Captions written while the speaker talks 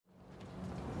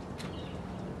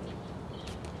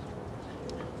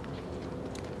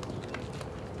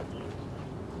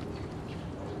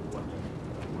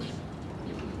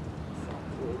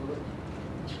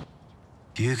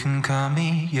You can call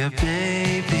me your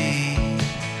baby.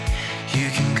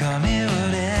 You can call me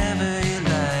whatever you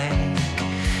like.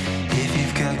 If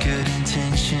you've got good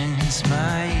intentions,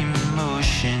 my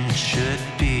emotions should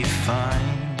be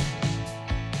fine.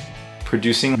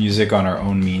 Producing music on our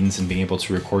own means and being able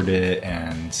to record it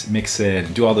and mix it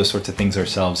and do all those sorts of things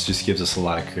ourselves just gives us a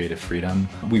lot of creative freedom.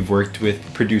 We've worked with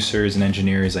producers and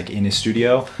engineers like in a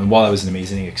studio, and while it was an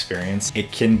amazing experience,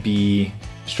 it can be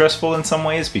stressful in some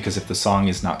ways because if the song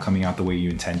is not coming out the way you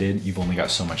intended, you've only got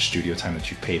so much studio time that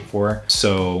you've paid for.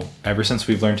 So ever since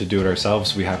we've learned to do it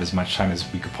ourselves, we have as much time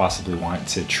as we could possibly want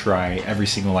to try every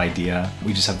single idea.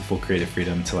 We just have the full creative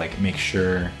freedom to like make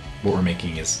sure what we're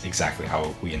making is exactly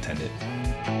how we intended.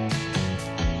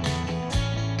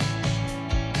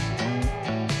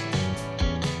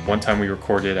 One time we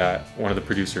recorded at one of the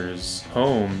producers'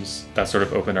 homes, that sort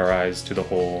of opened our eyes to the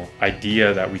whole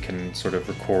idea that we can sort of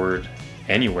record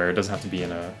anywhere. It doesn't have to be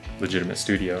in a legitimate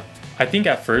studio. I think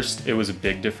at first it was a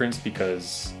big difference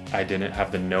because I didn't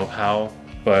have the know-how,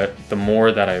 but the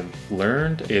more that I've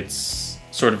learned, it's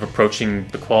sort of approaching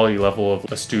the quality level of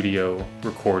a studio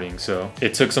recording. So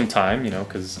it took some time, you know,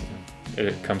 because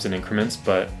it comes in increments,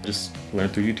 but just learn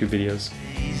through YouTube videos.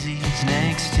 Daisy's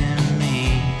next to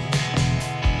me.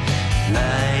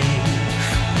 Life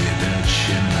without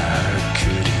you, I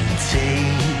couldn't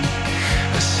take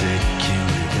a second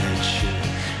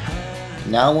without you.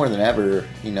 Now more than ever,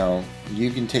 you know,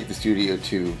 you can take the studio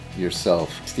to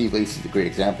yourself. Steve Lacy is a great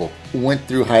example. Went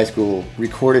through high school,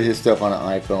 recorded his stuff on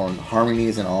an iPhone,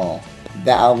 harmonies and all.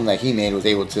 That album that he made was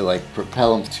able to like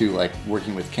propel him to like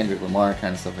working with Kendrick Lamar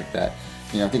kind of stuff like that.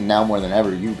 You know, I think now more than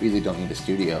ever, you really don't need a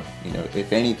studio. You know,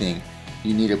 if anything,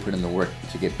 you need to put in the work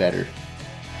to get better.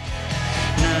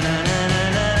 No, no, no,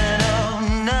 no, no,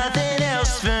 no, nothing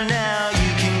else for now.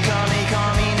 You can call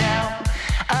me now.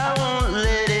 I won't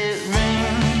let it ring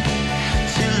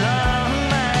too long,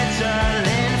 my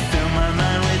darling. Fill my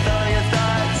mind with all your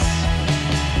thoughts.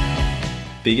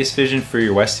 Biggest vision for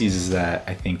Your Westies is that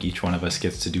I think each one of us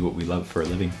gets to do what we love for a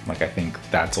living. Like I think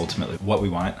that's ultimately what we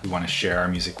want. We want to share our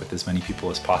music with as many people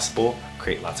as possible,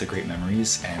 create lots of great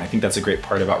memories, and I think that's a great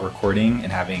part about recording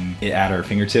and having it at our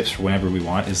fingertips whenever we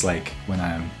want is like when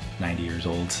I'm 90 years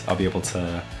old, I'll be able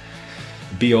to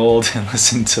be old and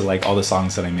listen to like all the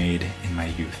songs that I made in my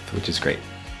youth, which is great.